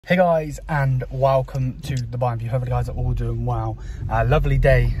Hey guys, and welcome to the Bayern View. Hopefully you guys are all doing well. Lovely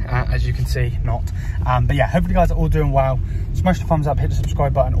day, as you can see, not. But yeah, hopefully you guys are all doing well. Smash the thumbs up, hit the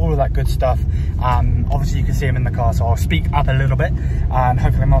subscribe button, all of that good stuff. Obviously you can see him in the car, so I'll speak up a little bit and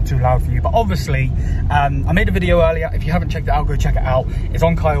hopefully I'm not too loud for you. But obviously, I made a video earlier. If you haven't checked it out, go check it out. It's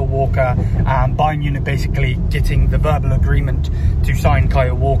on Kyle Walker. Bayern Munich basically getting the verbal agreement to sign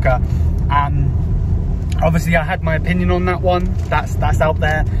Kyle Walker. Obviously I had my opinion on that one. That's out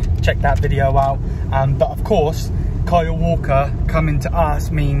there. Check that video out. But of course, Kyle Walker coming to us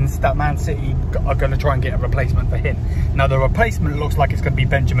means that Man City are going to try and get a replacement for him. Now the replacement looks like it's going to be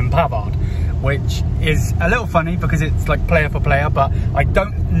Benjamin Pavard, which is a little funny because it's like player for player, but I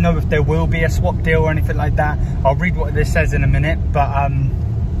don't know if there will be a swap deal or anything like that. I'll read what this says in a minute, but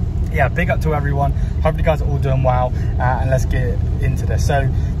yeah, big up to everyone. Hope you guys are all doing well, and let's get into this.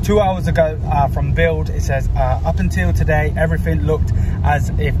 So 2 hours ago from Bild, it says up until today everything looked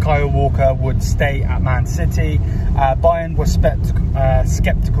as if Kyle Walker would stay at Man City. Bayern was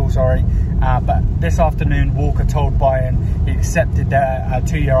skeptical, but this afternoon Walker told Bayern he accepted their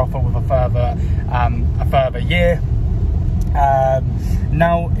 2-year offer with a further year.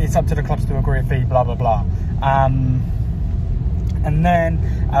 Now it's up to the clubs to agree a fee, blah blah blah. And then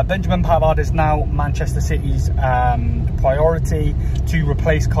Benjamin Pavard is now Manchester City's priority to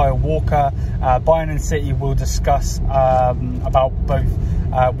replace Kyle Walker. Bayern and City will discuss about both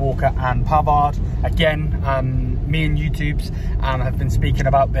Walker and Pavard. Again, me and YouTubes have been speaking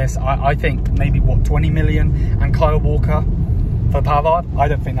about this. I think maybe, what, 20 million and Kyle Walker for Pavard. I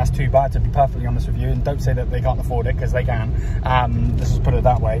don't think that's too bad, to be perfectly honest with you, and don't say that they can't afford it, because they can. Let's just put it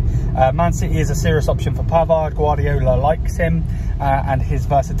that way. Man City is a serious option for Pavard. Guardiola likes him and his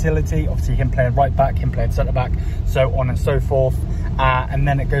versatility, obviously him playing right back, him playing centre back, so on and so forth. And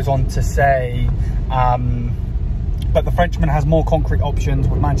then it goes on to say but the Frenchman has more concrete options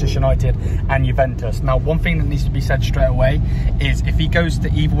with Manchester United and Juventus. Now, one thing that needs to be said straight away is if he goes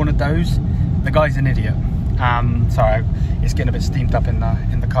to either one of those, the guy's an idiot. Sorry, it's getting a bit steamed up in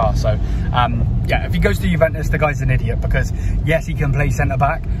the car. So yeah, if he goes to Juventus, the guy's an idiot, because yes, he can play centre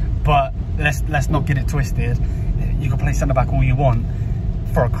back, but let's not get it twisted. You can play centre back all you want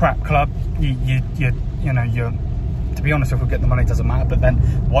for a crap club. You know, to be honest, if we get the money, it doesn't matter. But then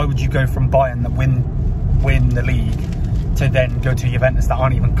why would you go from Bayern that win the league to then go to Juventus that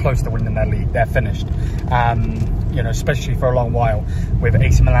aren't even close to winning their league? They're finished. You know, especially for a long while, with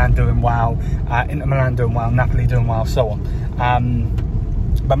AC Milan doing well, Inter Milan doing well, Napoli doing well, so on.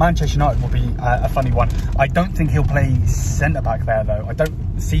 But Manchester United will be a funny one. I don't think he'll play centre-back there, though. I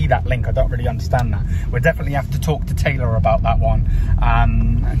don't see that link. I don't really understand that. We'll definitely have to talk to Taylor about that one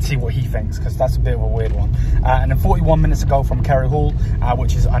and see what he thinks, because that's a bit of a weird one. And then 41 minutes ago from Kerry Hall,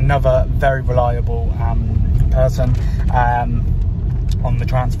 which is another very reliable person, on the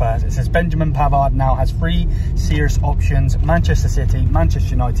transfers. It says Benjamin Pavard now has 3 serious options: Manchester City, Manchester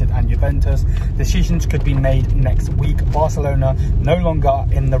United and Juventus. Decisions could be made next week. Barcelona no longer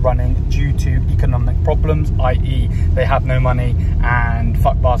in the running due to economic problems, i.e. they have no money, and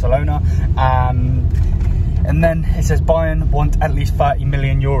fuck Barcelona. And then it says Bayern want at least 30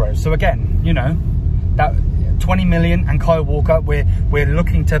 million euros. So again, you know, that 20 million and Kyle Walker, we're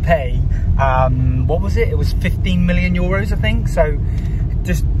looking to pay, what was it? It was 15 million euros, I think. So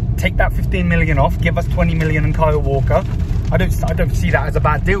just take that 15 million off, give us 20 million and Kyle Walker. I don't see that as a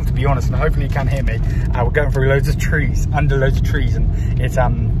bad deal, to be honest, and hopefully you can hear me. We're going through loads of trees, under loads of trees, and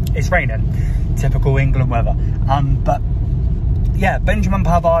it's raining. Typical England weather. But yeah, Benjamin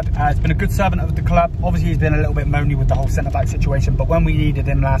Pavard has been a good servant of the club. Obviously, he's been a little bit moany with the whole centre-back situation, but when we needed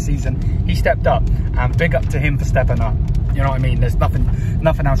him last season, he stepped up. And big up to him for stepping up. You know what I mean? There's nothing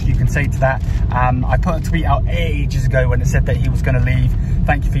else you can say to that. I put a tweet out ages ago when it said that he was going to leave.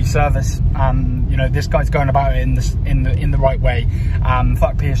 Thank you for your service. You know, this guy's going about it in the right way.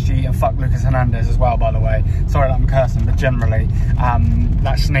 Fuck PSG and fuck Lucas Hernandez as well, by the way. Sorry that I'm cursing, but generally,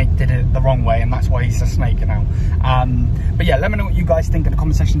 that snake did it the wrong way, and that's why he's a snake now. But yeah, let me know what you guys think in the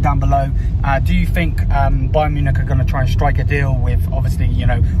comment section down below. Do you think Bayern Munich are going to try and strike a deal with, obviously, you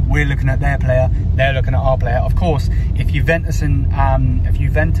know, we're looking at their player, they're looking at our player. Of course, if Juventus and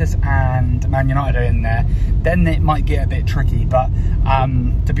Man United are in there, then it might get a bit tricky. But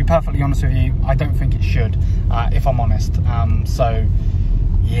to be perfectly honest with you, I don't think it should, if I'm honest. So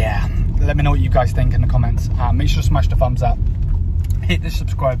yeah, let me know what you guys think in the comments. Make sure to smash the thumbs up, hit the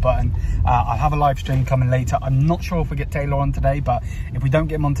subscribe button. I'll have a live stream coming later. I'm not sure if we get Taylor on today, but if we don't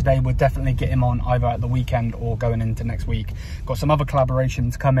get him on today, we'll definitely get him on either at the weekend or going into next week. Got some other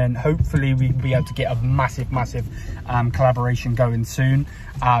collaborations coming. Hopefully we can be able to get a massive collaboration going soon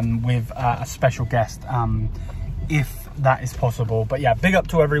with a special guest. If that is possible. But yeah, big up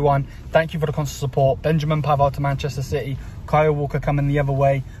to everyone. Thank you for the constant support. Benjamin Pavard to Manchester City, Kyle Walker coming the other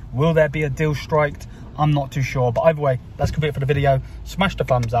way. Will there be a deal striked? I'm not too sure, but either way, that's complete for the video. Smash the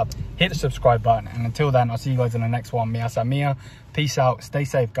thumbs up, hit the subscribe button, and until then, I'll see you guys in the next one. Mia Samia, peace out, stay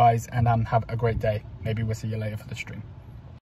safe guys, and have a great day. Maybe we'll see you later for the stream.